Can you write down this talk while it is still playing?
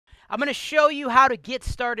I'm going to show you how to get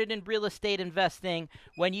started in real estate investing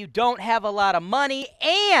when you don't have a lot of money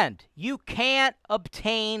and you can't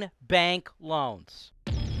obtain bank loans.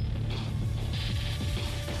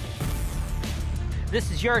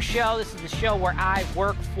 This is your show. This is the show where I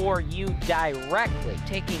work for you directly,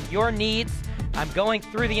 taking your needs. I'm going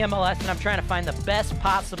through the MLS and I'm trying to find the best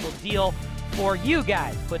possible deal for you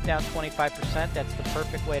guys. Put down 25%. That's the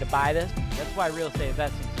perfect way to buy this. That's why real estate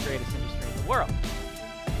investing is the greatest industry in the world.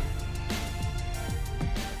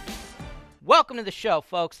 Welcome to the show,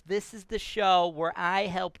 folks. This is the show where I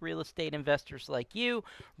help real estate investors like you,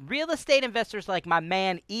 real estate investors like my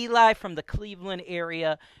man Eli from the Cleveland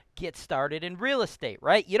area, get started in real estate,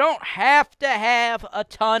 right? You don't have to have a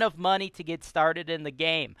ton of money to get started in the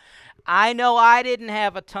game. I know I didn't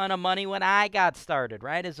have a ton of money when I got started,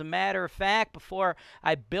 right? As a matter of fact, before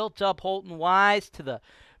I built up HoltonWise to the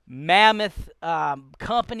mammoth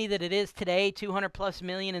company that it is today, 200 plus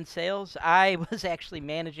million in sales, I was actually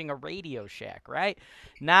managing a Radio Shack, right?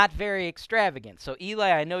 Not very extravagant. So Eli,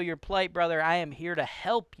 I know your plight, brother. I am here to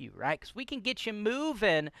help you, right? Because we can get you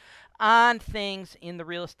moving on things in the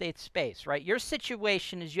real estate space, right? Your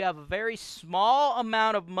situation is you have a very small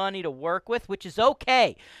amount of money to work with, which is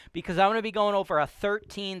okay, because I'm going to be going over a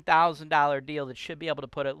 $13,000 deal that should be able to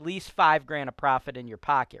put at least $5,000 of profit in your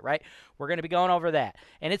pocket, right? We're going to be going over that.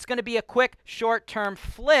 And it's going to be a quick short-term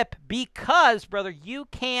flip because, brother, you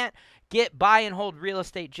can't get buy and hold real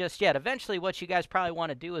estate just yet. Eventually, what you guys probably want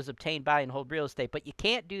to do is obtain buy and hold real estate, but you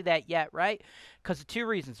can't do that yet, right? Because of two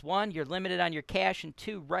reasons. One, you're limited on your cash, and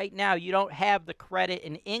two, right now, you don't have the credit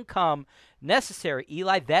and income necessary.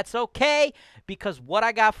 Eli, that's okay, because what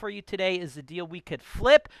I got for you today is a deal we could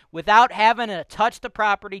flip without having to touch the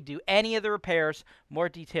property, do any of the repairs. More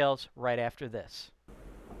details right after this.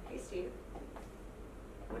 Hey, Steve.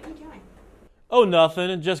 What are you doing? Oh,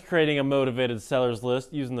 nothing. Just creating a motivated sellers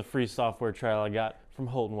list using the free software trial I got from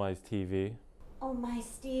HoltonWise TV. Oh my,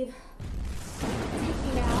 Steve. Take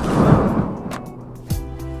me now.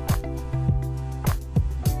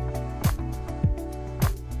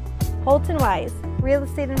 HoltonWise, real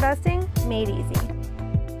estate investing made easy.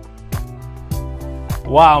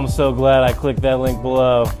 Wow, I'm so glad I clicked that link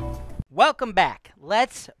below. Welcome back.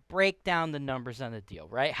 Let's break down the numbers on the deal,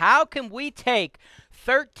 right? How can we take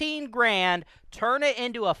 13 grand, turn it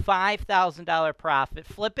into a $5,000 profit,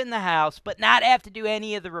 flip in the house, but not have to do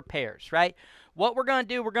any of the repairs, right? What we're going to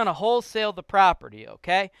do, we're going to wholesale the property,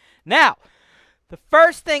 okay? Now, the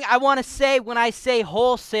first thing I want to say when I say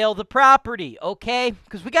wholesale the property, okay?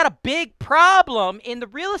 Because we got a big problem in the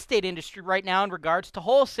real estate industry right now in regards to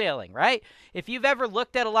wholesaling, right? If you've ever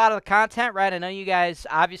looked at a lot of the content, right? I know you guys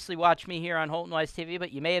obviously watch me here on HoltonWise TV,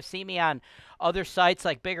 but you may have seen me on other sites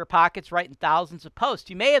like Bigger Pockets writing thousands of posts.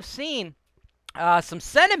 You may have seen some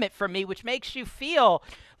sentiment from me which makes you feel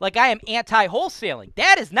like I am anti-wholesaling.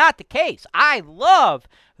 That is not the case. I love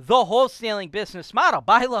the wholesaling business model.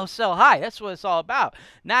 Buy low, sell high. That's what it's all about.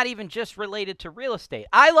 Not even just related to real estate.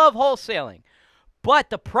 I love wholesaling. But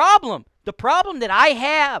the problem that I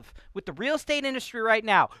have with the real estate industry right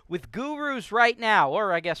now, with gurus right now,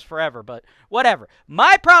 or I guess forever, but whatever.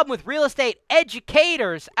 My problem with real estate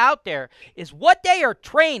educators out there is what they are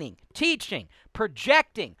training, teaching,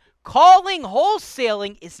 projecting, calling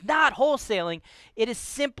wholesaling is not wholesaling. It is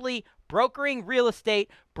simply brokering real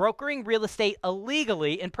estate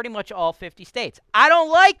illegally in pretty much all 50 states. I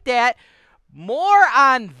don't like that. More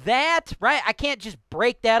on that, right? I can't just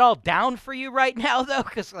break that all down for you right now, though,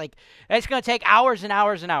 because like it's going to take hours and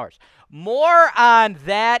hours and hours. More on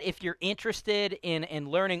that if you're interested in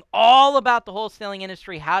learning all about the wholesaling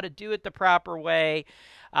industry, how to do it the proper way,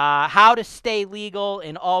 how to stay legal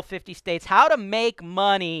in all 50 states, how to make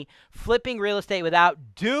money flipping real estate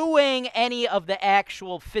without doing any of the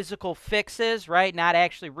actual physical fixes, right? Not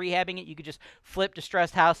actually rehabbing it. You could just flip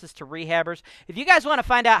distressed houses to rehabbers. If you guys want to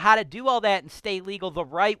find out how to do all that and stay legal the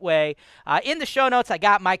right way, in the show notes, I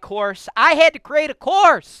got my course. I had to create a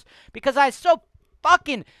course because I was so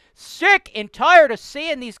fucking sick and tired of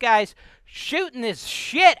seeing these guys shooting this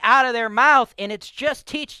shit out of their mouth, and it's just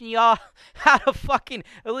teaching y'all how to fucking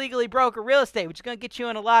illegally broker real estate, which is going to get you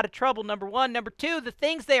in a lot of trouble, number one. Number two, the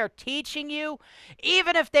things they are teaching you,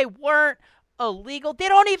 even if they weren't illegal, they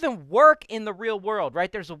don't even work in the real world,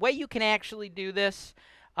 right? There's a way you can actually do this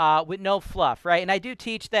with no fluff, right? And I do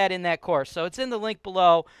teach that in that course, so it's in the link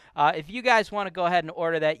below. If you guys want to go ahead and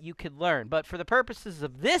order that, you could learn. But for the purposes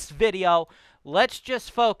of this video, let's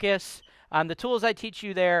just focus on the tools I teach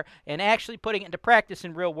you there and actually putting it into practice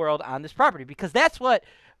in real world on this property, because that's what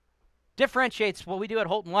differentiates what we do at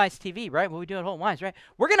HoltonWise TV, right? What we do at HoltonWise, right?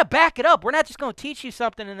 We're going to back it up. We're not just going to teach you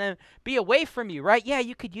something and then be away from you, right? Yeah,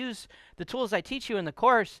 you could use the tools I teach you in the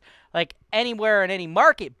course like anywhere in any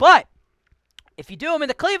market, but if you do them in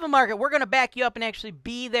the Cleveland market, we're going to back you up and actually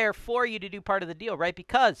be there for you to do part of the deal, right?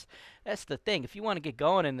 Because that's the thing. If you want to get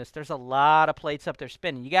going in this, there's a lot of plates up there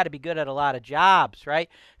spinning. You got to be good at a lot of jobs, right?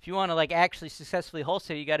 If you want to like actually successfully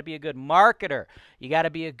wholesale, you got to be a good marketer. You got to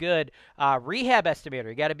be a good rehab estimator.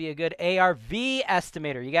 You got to be a good ARV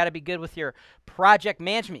estimator. You got to be good with your project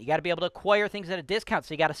management. You got to be able to acquire things at a discount.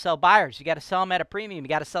 So you got to sell buyers. You got to sell them at a premium. You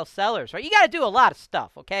got to sell sellers, right? You got to do a lot of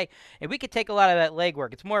stuff, okay? And we could take a lot of that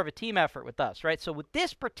legwork. It's more of a team effort with us, right? So with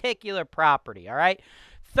this particular property, all right,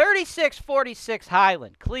 3646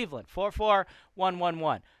 Highland, Cleveland,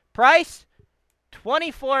 44111. Price,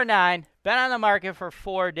 $24,900. Been on the market for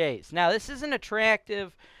 4 days. Now, this is an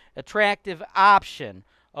attractive option,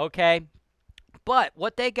 okay? But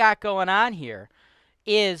what they got going on here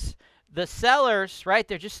is the sellers, right,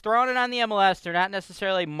 they're just throwing it on the MLS. They're not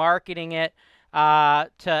necessarily marketing it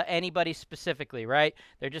to anybody specifically, right?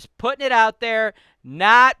 They're just putting it out there,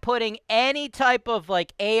 not putting any type of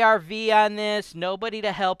like ARV on this, nobody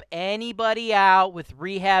to help anybody out with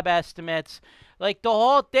rehab estimates. Like the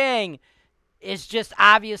whole thing is just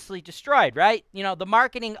obviously destroyed, right? You know, the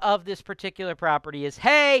marketing of this particular property is,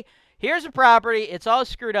 hey, here's a property, it's all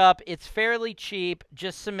screwed up, it's fairly cheap,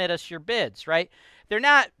 just submit us your bids, right? They're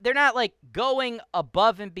not like going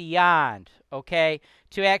above and beyond, okay,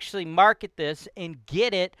 to actually market this and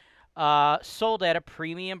get it sold at a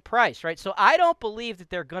premium price, right? So I don't believe that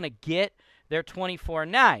they're going to get their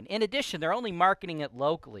 $24,900. In addition, they're only marketing it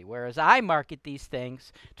locally, whereas I market these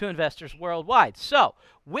things to investors worldwide. So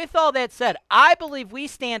with all that said, I believe we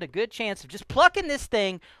stand a good chance of just plucking this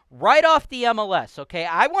thing right off the MLS, okay?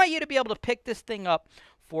 I want you to be able to pick this thing up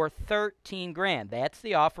for $13,000. That's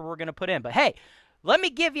the offer we're going to put in. But hey, let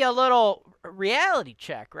me give you a little reality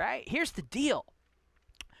check, right? Here's the deal.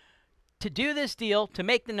 To do this deal, to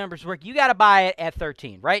make the numbers work, you got to buy it at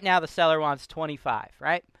 13. Right now, the seller wants 25,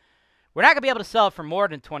 right? We're not going to be able to sell it for more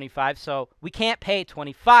than 25, so we can't pay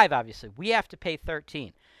 25, obviously. We have to pay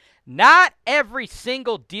 13. Not every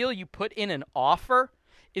single deal you put in an offer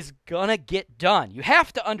is going to get done. You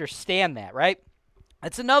have to understand that, right?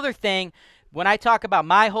 That's another thing. When I talk about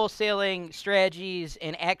my wholesaling strategies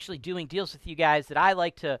and actually doing deals with you guys that I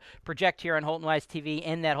like to project here on HoltonWise TV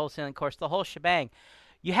in that wholesaling course, the whole shebang,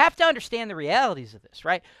 you have to understand the realities of this,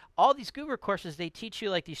 right? All these guru courses, they teach you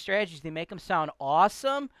like these strategies. They make them sound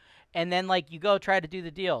awesome. And then like you go try to do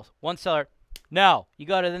the deal. One seller, no. You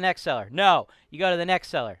go to the next seller, no. You go to the next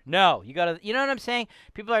seller, no. You go to, you know what I'm saying?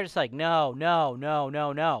 People are just like, no, no, no,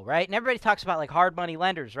 no, no, right? And everybody talks about like hard money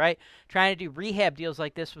lenders, right? Trying to do rehab deals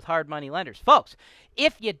like this with hard money lenders. Folks,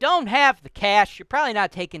 if you don't have the cash, you're probably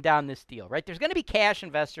not taking down this deal, right? There's going to be cash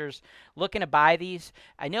investors looking to buy these.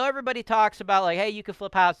 I know everybody talks about like, hey, you can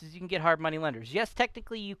flip houses, you can get hard money lenders. Yes,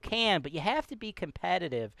 technically you can, but you have to be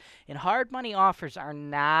competitive. And hard money offers are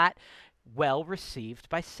not well received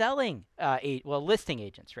by listing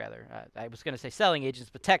agents rather. I was going to say selling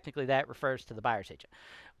agents, but technically that refers to the buyer's agent.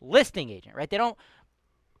 Listing agent, right? They don't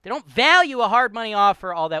value a hard money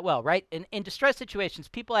offer all that well, right? In distressed situations,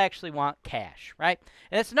 people actually want cash, right?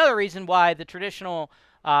 And that's another reason why the traditional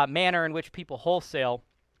manner in which people wholesale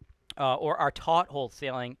or are taught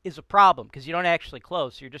wholesaling is a problem because you don't actually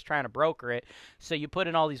close. So you're just trying to broker it. So you put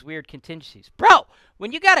in all these weird contingencies. Bro,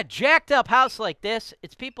 when you got a jacked up house like this,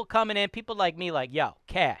 it's people coming in, people like me like, yo,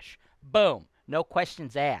 cash, boom. No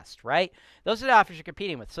questions asked, right? Those are the offers you're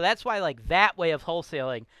competing with. So that's why like that way of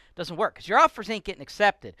wholesaling doesn't work because your offers ain't getting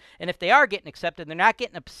accepted. And if they are getting accepted, they're not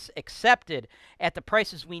getting accepted at the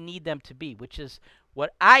prices we need them to be, which is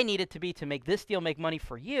what I need it to be to make this deal make money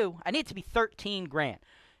for you. I need it to be $13,000.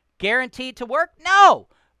 Guaranteed to work? No,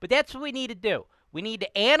 but that's what we need to do. We need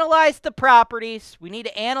to analyze the properties. We need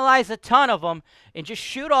to analyze a ton of them and just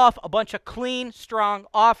shoot off a bunch of clean, strong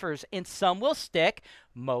offers. And some will stick.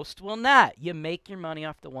 Most will not. You make your money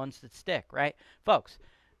off the ones that stick, right? Folks,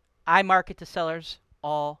 I market to sellers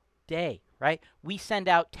all day, right? We send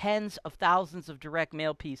out tens of thousands of direct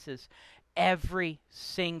mail pieces every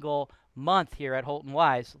single month here at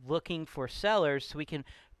HoltonWise looking for sellers so we can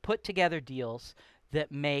put together deals that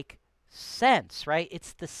make sense, right?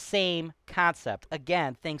 It's the same concept.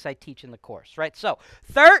 Again, things I teach in the course, right? So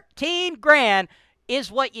 $13,000 is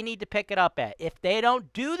what you need to pick it up at. If they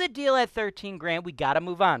don't do the deal at $13,000, we got to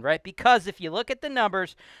move on, right? Because if you look at the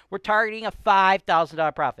numbers, we're targeting a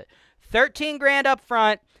 $5,000 profit. $13,000 up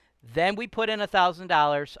front, Then we put in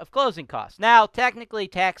 $1,000 of closing costs. Now, technically,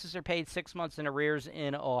 taxes are paid 6 months in arrears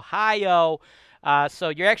in Ohio, so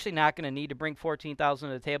you're actually not going to need to bring $14,000 to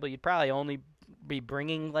the table. You'd probably only be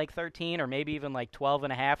bringing like 13 or maybe even like 12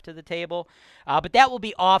 and a half to the table, but that will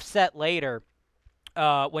be offset later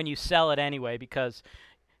when you sell it anyway, because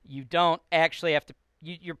you don't actually have to.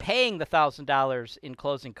 You're paying the $1,000 in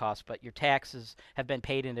closing costs, but your taxes have been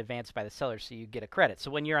paid in advance by the seller, so you get a credit. So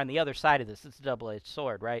when you're on the other side of this, it's a double-edged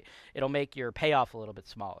sword, right? It'll make your payoff a little bit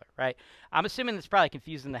smaller, right? I'm assuming that's probably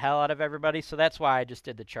confusing the hell out of everybody, so that's why I just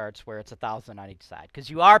did the charts where it's $1,000 on each side, because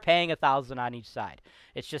you are paying $1,000 on each side.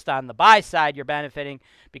 It's just on the buy side you're benefiting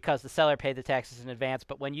because the seller paid the taxes in advance,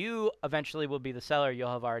 but when you eventually will be the seller, you'll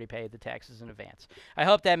have already paid the taxes in advance. I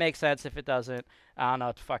hope that makes sense. If it doesn't, I don't know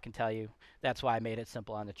what to fucking tell you. That's why I made it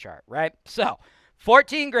simple on the chart, right? So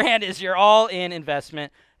 14 grand is your all-in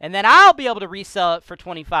investment, and then I'll be able to resell it for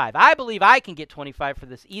 25. I believe I can get 25 for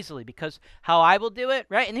this easily, because how I will do it,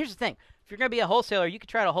 right? And here's the thing. If you're going to be a wholesaler, you can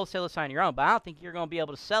try to wholesale this on your own, but I don't think you're going to be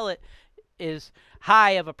able to sell it as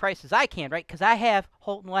high of a price as I can, right? Because I have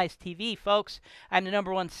HoltonWise TV, folks. I'm the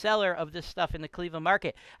 #1 seller of this stuff in the Cleveland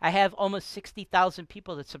market. I have almost 60,000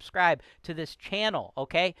 people that subscribe to this channel,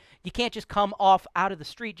 okay? You can't just come off out of the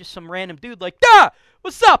street, just some random dude like,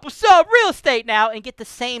 what's up, real estate now, and get the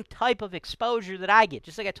same type of exposure that I get.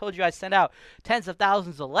 Just like I told you, I send out tens of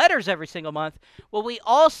thousands of letters every single month. Well, we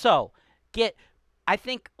also get, I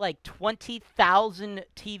think, like 20,000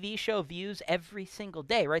 TV show views every single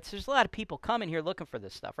day, right? So there's a lot of people coming here looking for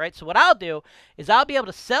this stuff, right? So what I'll do is I'll be able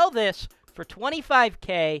to sell this for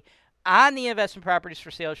 $25K on the Investment Properties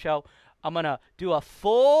for Sale show. I'm going to do a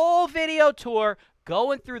full video tour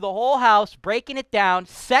going through the whole house, breaking it down,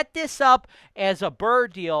 set this up as a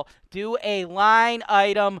BRRRR deal, do a line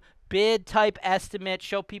item bid type estimate,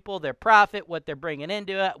 show people their profit, what they're bringing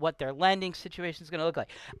into it, what their lending situation is going to look like.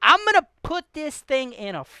 I'm going to put this thing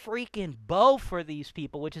in a freaking bow for these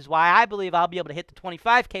people, which is why I believe I'll be able to hit the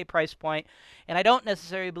 $25K price point, and I don't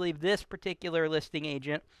necessarily believe this particular listing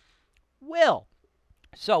agent will.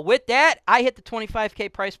 So with that, I hit the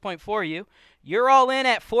 $25K price point for you. You're all in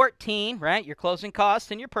at 14, right? Your closing costs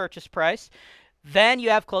and your purchase price. Then you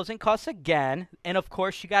have closing costs again, and of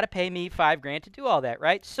course you got to pay me $5 grand to do all that,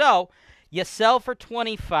 right? So you sell for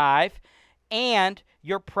 25, and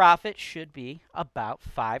your profit should be about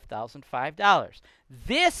 $5,005.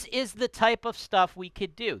 This is the type of stuff we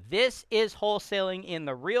could do. This is wholesaling in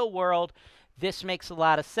the real world. This makes a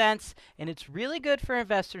lot of sense, and it's really good for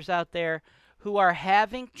investors out there who are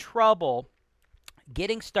having trouble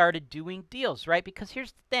getting started doing deals, right? Because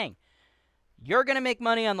here's the thing. You're going to make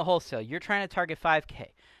money on the wholesale. You're trying to target 5K.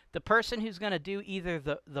 The person who's going to do either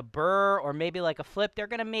the BRRRR or maybe like a flip, they're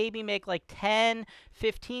going to maybe make like 10,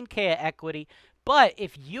 15K of equity. But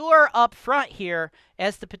if you're up front here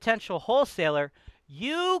as the potential wholesaler,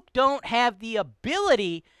 you don't have the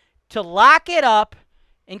ability to lock it up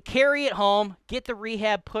and carry it home, get the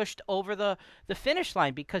rehab pushed over the finish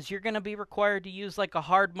line, because you're going to be required to use like a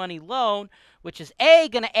hard money loan, which is A,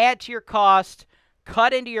 going to add to your cost,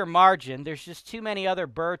 cut into your margin. There's just too many other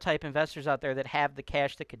BRRRR type investors out there that have the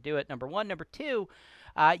cash that could do it, number one. Number two,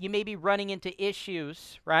 you may be running into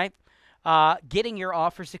issues, right? Getting your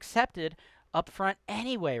offers accepted up front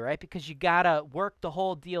anyway, right? Because you got to work the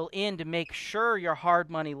whole deal in to make sure your hard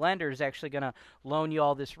money lender is actually going to loan you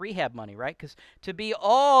all this rehab money, right? Because to be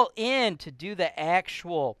all in to do the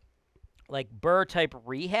actual like BRRRR type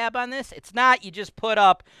rehab on this, it's not you just put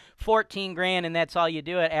up 14 grand and that's all you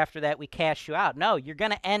do it. After that, we cash you out. No, you're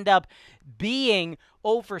going to end up being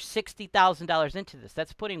over $60,000 into this.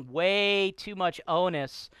 That's putting way too much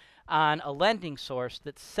onus on a lending source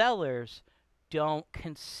that sellers don't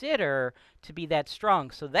consider to be that strong.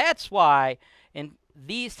 So that's why in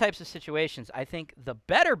these types of situations, I think the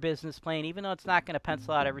better business plan, even though it's not going to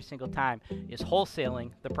pencil out every single time, is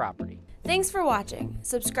wholesaling the property. Thanks for watching.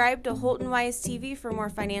 Subscribe to HoltonWise TV for more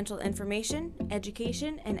financial information,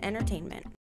 education, and entertainment.